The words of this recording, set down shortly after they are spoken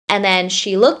And then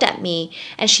she looked at me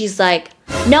and she's like,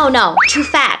 no, no, too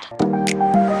fat.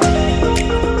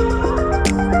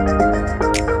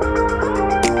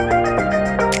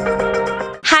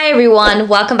 Hi everyone,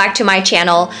 welcome back to my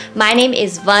channel. My name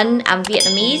is Vân, I'm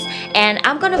Vietnamese, and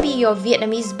I'm gonna be your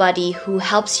Vietnamese buddy who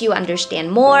helps you understand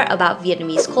more about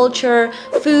Vietnamese culture,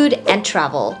 food, and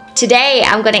travel. Today,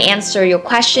 I'm gonna answer your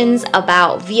questions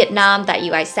about Vietnam that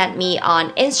you guys sent me on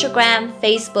Instagram,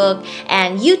 Facebook,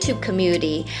 and YouTube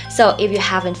community. So if you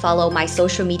haven't followed my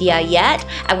social media yet,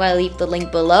 I'm gonna leave the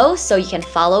link below so you can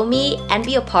follow me and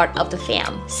be a part of the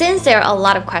fam. Since there are a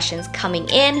lot of questions coming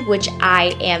in, which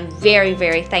I am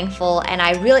very thankful, and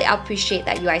I really appreciate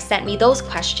that you guys sent me those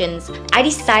questions, I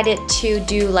decided to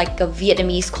do like a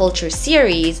Vietnamese culture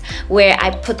series where I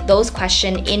put those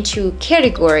questions into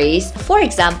categories. For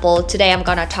example, today I'm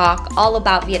gonna talk all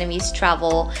about Vietnamese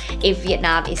travel, if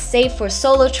Vietnam is safe for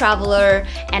solo traveler,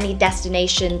 any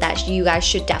destination that you guys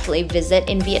should definitely visit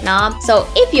in Vietnam. So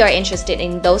if you're interested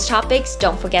in those topics,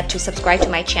 don't forget to subscribe to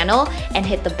my channel and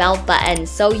hit the bell button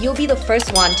so you'll be the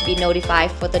first one to be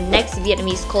notified for the next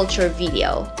Vietnamese culture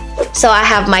video. So I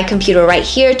have my computer right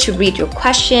here to read your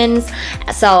questions,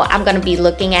 so I'm gonna be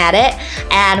looking at it.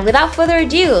 And without further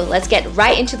ado, let's get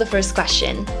right into the first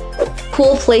question.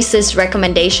 Cool places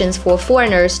recommendations for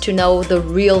foreigners to know the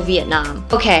real Vietnam.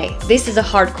 Okay, this is a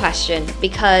hard question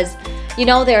because you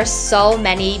know there are so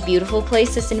many beautiful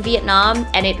places in Vietnam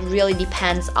and it really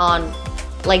depends on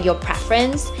like your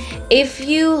preference. If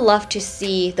you love to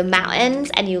see the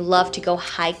mountains and you love to go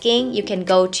hiking, you can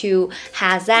go to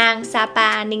Hà Giang,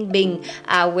 Sapa, Ninh Bình,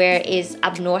 where is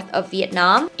up north of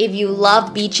Vietnam. If you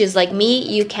love beaches like me,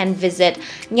 you can visit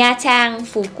Nha Trang,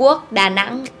 Phú Quốc, Da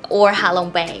Nang, or Ha Long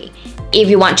Bay. If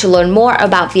you want to learn more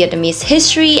about Vietnamese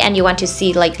history and you want to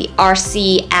see like the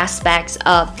RC aspects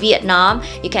of Vietnam,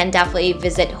 you can definitely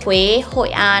visit Huế, Hội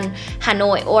An,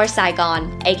 Hanoi, or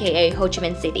Saigon, aka Ho Chi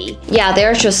Minh City. Yeah, there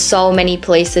are just so many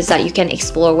places that you can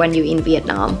explore when you're in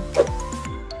Vietnam.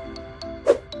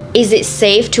 Is it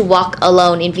safe to walk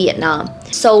alone in Vietnam?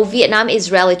 So Vietnam is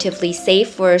relatively safe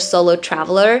for a solo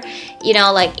traveler. You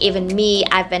know, like even me,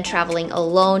 I've been traveling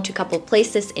alone to a couple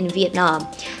places in Vietnam.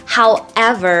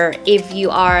 However, if you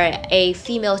are a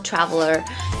female traveler,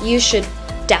 you should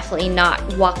definitely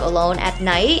not walk alone at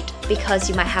night because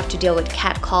you might have to deal with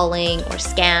catcalling or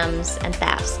scams and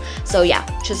thefts. So yeah,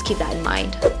 just keep that in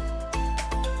mind.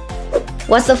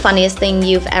 What's the funniest thing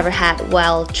you've ever had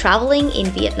while traveling in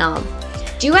Vietnam?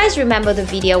 Do you guys remember the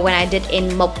video when I did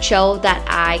in Mộc Châu that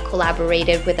I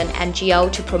collaborated with an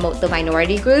NGO to promote the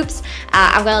minority groups?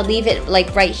 I'm gonna leave it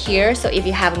like right here, so if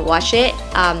you haven't watched it,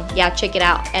 yeah, check it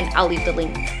out, and I'll leave the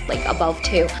link like above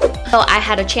too. So I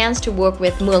had a chance to work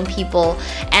with Hmong people,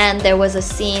 and there was a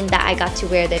scene that I got to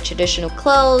wear their traditional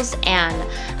clothes and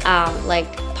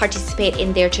like participate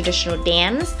in their traditional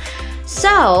dance.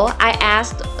 So I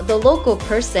asked the local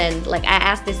person, like I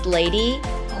asked this lady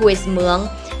who is Hmong,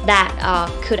 that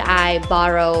could I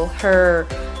borrow her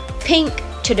pink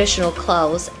traditional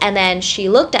clothes, and then she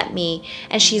looked at me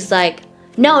and she's like,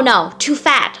 no, too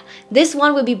fat. This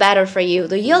one would be better for you,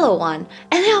 the yellow one.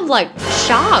 And then I'm like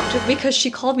shocked because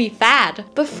she called me fat.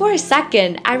 But for a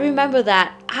second, I remember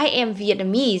that I am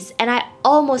Vietnamese and I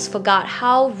almost forgot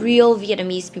how real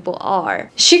Vietnamese people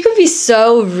are. She could be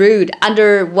so rude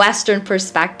under Western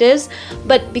perspectives,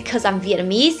 but because I'm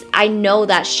Vietnamese, I know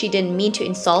that she didn't mean to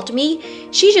insult me.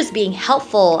 She's just being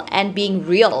helpful and being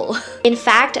real. In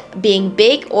fact, being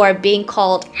big or being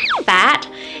called fat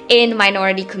in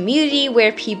minority community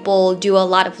where people do a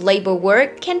lot of labor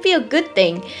work can be a good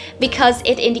thing because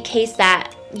it indicates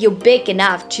that you're big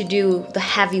enough to do the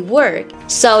heavy work.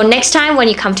 So next time when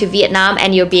you come to Vietnam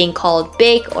and you're being called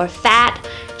big or fat,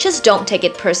 just don't take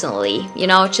it personally, you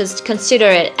know, just consider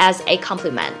it as a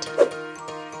compliment.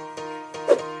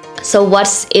 So what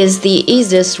is the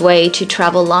easiest way to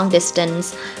travel long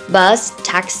distance? Bus,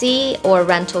 taxi, or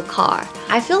rental car?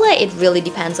 I feel like it really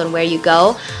depends on where you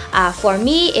go. For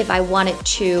me, if I wanted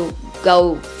to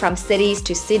go from cities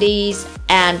to cities,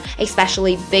 and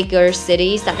especially bigger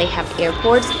cities that they have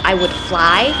airports, I would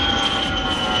fly.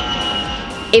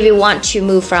 If you want to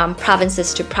move from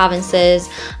provinces to provinces,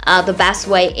 the best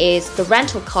way is the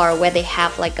rental car where they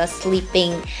have like a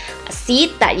sleeping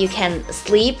seat that you can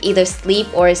sleep, either sleep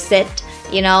or sit.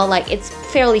 You know, like it's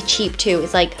fairly cheap too.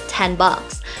 It's like 10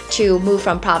 bucks to move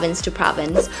from province to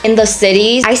province. In the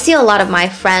cities, I see a lot of my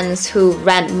friends who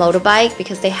rent motorbike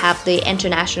because they have the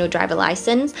international driver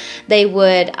license. They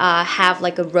would have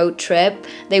like a road trip.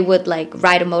 They would like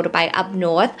ride a motorbike up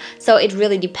north. So it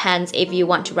really depends if you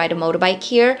want to ride a motorbike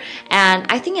here. And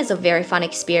I think it's a very fun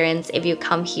experience if you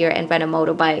come here and rent a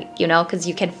motorbike, you know, because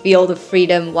you can feel the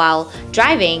freedom while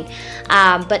driving.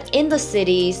 But in the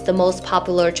cities, the most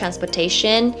popular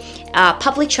transportation,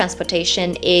 public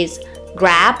transportation is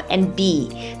Grab and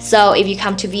Bee. So if you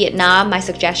come to Vietnam, my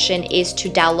suggestion is to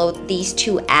download these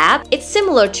two apps. It's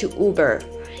similar to Uber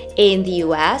in the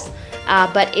US,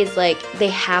 but it's like they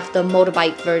have the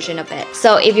motorbike version of it.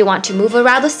 So if you want to move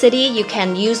around the city, you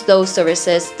can use those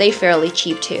services. They're fairly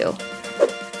cheap too.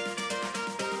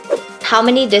 How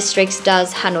many districts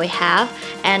does Hanoi have,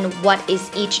 and what is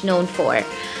each known for?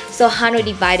 So Hanoi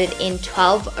divided in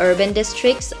 12 urban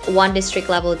districts, 1 district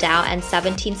level down, and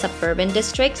 17 suburban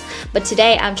districts. But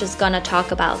today I'm just gonna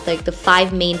talk about like the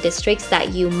 5 main districts that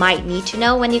you might need to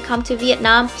know when you come to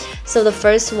Vietnam. So the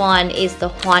first one is the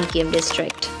Hoan Kiem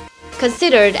district.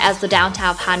 Considered as the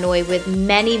downtown of Hanoi with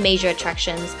many major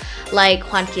attractions like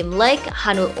Hoan Kiem Lake,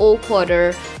 Hanoi Old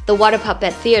Quarter, the Water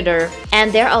Puppet Theater,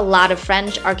 and there are a lot of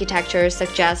French architecture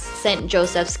such as St.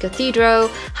 Joseph's Cathedral,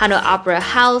 Hanoi Opera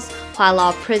House, Hoa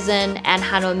Lo Prison, and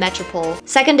Hanoi Metropole.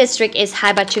 Second district is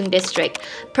Hai Ba Trung district.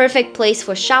 Perfect place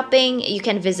for shopping. You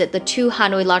can visit the 2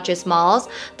 Hanoi largest malls,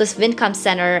 the Vincom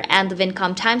Center and the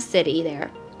Vincom Times City there.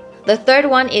 The third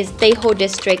one is Tây Ho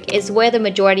district, is where the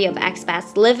majority of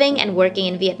expats living and working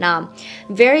in Vietnam.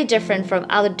 Very different from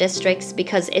other districts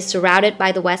because it's surrounded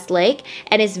by the West Lake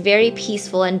and is very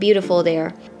peaceful and beautiful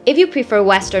there. If you prefer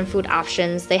Western food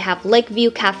options, they have lakeview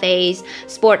cafes,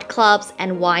 sport clubs,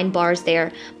 and wine bars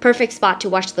there. Perfect spot to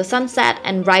watch the sunset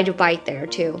and ride a bike there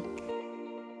too.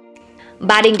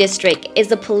 Ba Dinh District is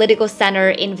the political center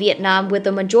in Vietnam with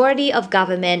the majority of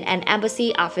government and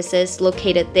embassy offices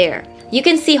located there. You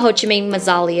can see Ho Chi Minh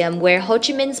Mausoleum where Ho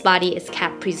Chi Minh's body is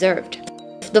kept preserved.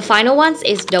 The final ones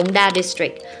is Dong Da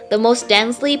District, the most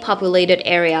densely populated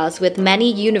areas with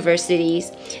many universities.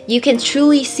 You can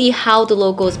truly see how the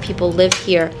locals people live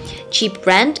here. Cheap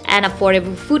rent and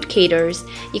affordable food caters.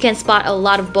 You can spot a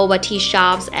lot of boba tea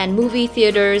shops and movie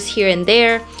theaters here and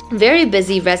there. Very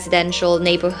busy residential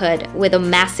neighborhood with a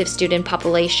massive student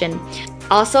population.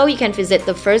 Also, you can visit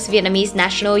the first Vietnamese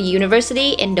National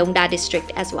University in Dong Da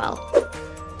District as well.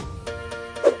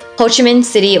 Ho Chi Minh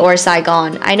City or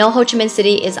Saigon. I know Ho Chi Minh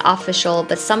City is official,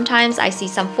 but sometimes I see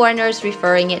some foreigners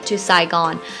referring it to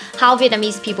Saigon. How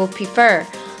Vietnamese people prefer.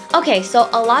 Okay, so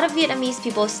a lot of Vietnamese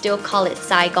people still call it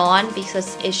Saigon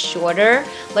because it's shorter,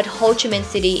 but Ho Chi Minh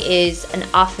City is an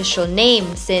official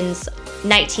name since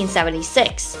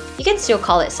 1976. You can still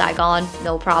call it Saigon,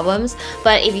 no problems,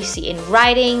 but if you see in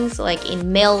writings, like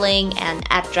in mailing and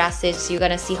addresses, you're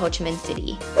gonna see Ho Chi Minh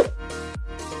City.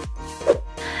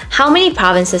 How many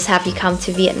provinces have you come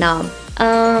to Vietnam?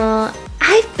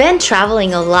 I've been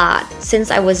traveling a lot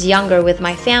since I was younger with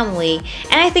my family,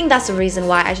 and I think that's the reason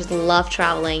why I just love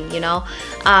traveling, you know,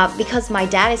 because my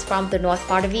dad is from the north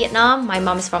part of Vietnam, my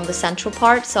mom is from the central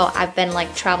part, so I've been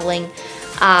like traveling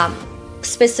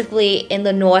specifically in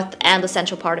the north and the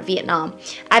central part of Vietnam.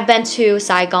 I've been to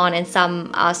Saigon and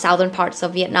some southern parts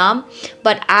of Vietnam,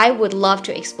 but I would love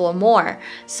to explore more.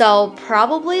 So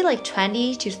probably like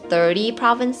 20 to 30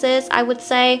 provinces, I would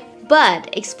say. But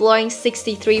exploring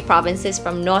 63 provinces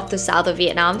from north to south of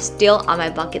Vietnam still on my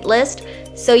bucket list.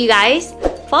 So you guys,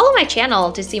 follow my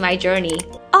channel to see my journey.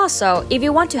 Also, if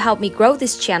you want to help me grow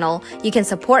this channel, you can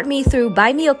support me through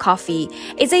Buy Me a Coffee.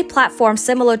 It's a platform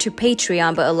similar to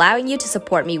Patreon but allowing you to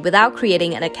support me without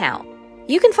creating an account.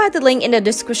 You can find the link in the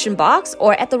description box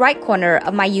or at the right corner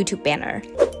of my YouTube banner.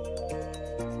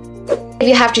 If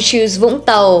you have to choose Vũng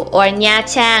Tàu or Nha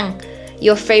Trang,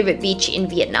 your favorite beach in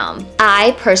Vietnam,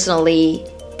 I personally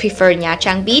prefer Nha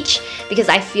Trang Beach because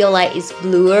I feel like it's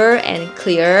bluer and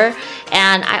clearer,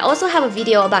 and I also have a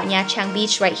video about Nha Trang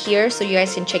Beach right here so you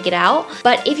guys can check it out.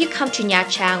 But if you come to Nha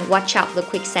Trang, watch out for the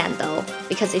quicksand though,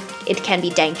 because it can be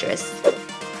dangerous.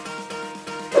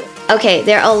 Okay,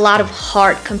 there are a lot of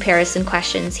hard comparison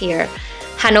questions here.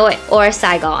 Hanoi or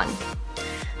Saigon?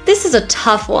 This is a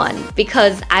tough one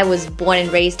because I was born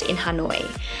and raised in Hanoi,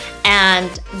 and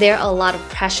there are a lot of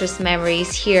precious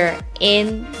memories here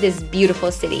in this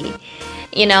beautiful city,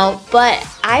 you know, but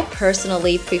I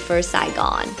personally prefer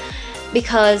Saigon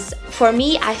because for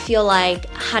me, I feel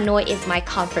like Hanoi is my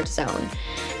comfort zone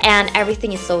and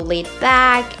everything is so laid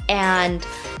back, and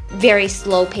very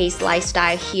slow-paced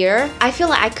lifestyle here, I feel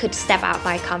like I could step out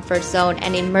my comfort zone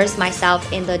and immerse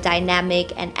myself in the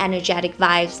dynamic and energetic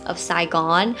vibes of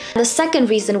Saigon. The second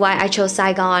reason why I chose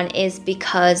Saigon is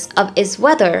because of its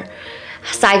weather.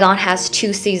 Saigon has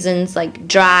 2 seasons, like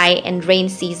dry and rain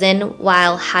season,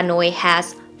 while Hanoi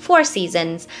has 4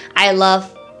 seasons. I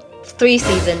love 3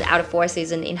 seasons out of 4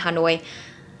 seasons in Hanoi.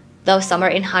 The summer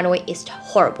in Hanoi is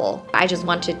horrible. I just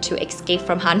wanted to escape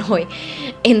from Hanoi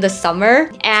in the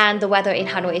summer. And the weather in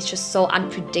Hanoi is just so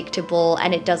unpredictable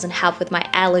and it doesn't help with my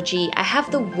allergy. I have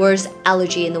the worst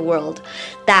allergy in the world,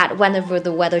 that whenever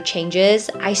the weather changes,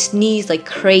 I sneeze like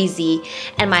crazy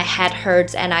and my head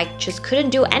hurts and I just couldn't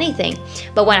do anything.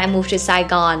 But when I moved to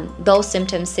Saigon, those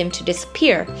symptoms seem to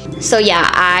disappear. So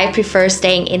yeah, I prefer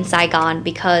staying in Saigon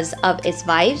because of its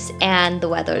vibes and the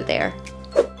weather there.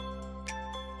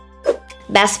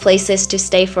 Best places to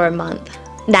stay for a month.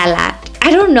 Dalat.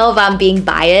 I don't know if I'm being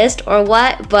biased or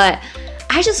what, but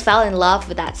I just fell in love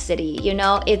with that city. You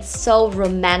know, it's so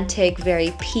romantic,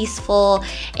 very peaceful.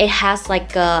 It has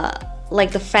like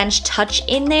the French touch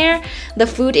in there. The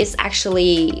food is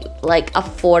actually like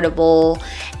affordable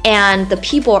and the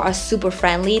people are super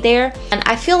friendly there. And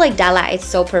I feel like Dalat is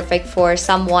so perfect for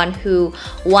someone who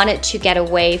wanted to get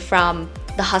away from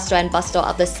the hustle and bustle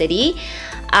of the city.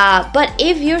 But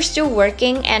if you're still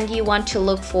working and you want to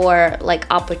look for like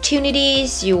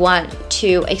opportunities, you want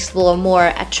to explore more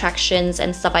attractions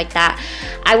and stuff like that,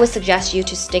 I would suggest you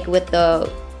to stick with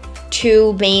the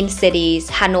 2 main cities,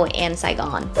 Hanoi and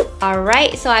Saigon.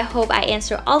 Alright, so I hope I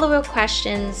answered all of your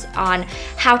questions on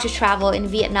how to travel in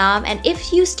Vietnam. And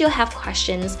if you still have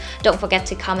questions, don't forget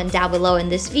to comment down below in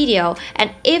this video.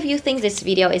 And if you think this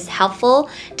video is helpful,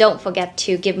 don't forget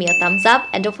to give me a thumbs up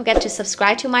and don't forget to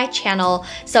subscribe to my channel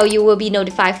so you will be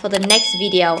notified for the next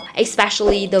video,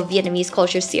 especially the Vietnamese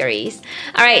culture series.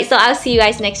 Alright, so I'll see you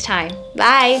guys next time.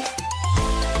 Bye!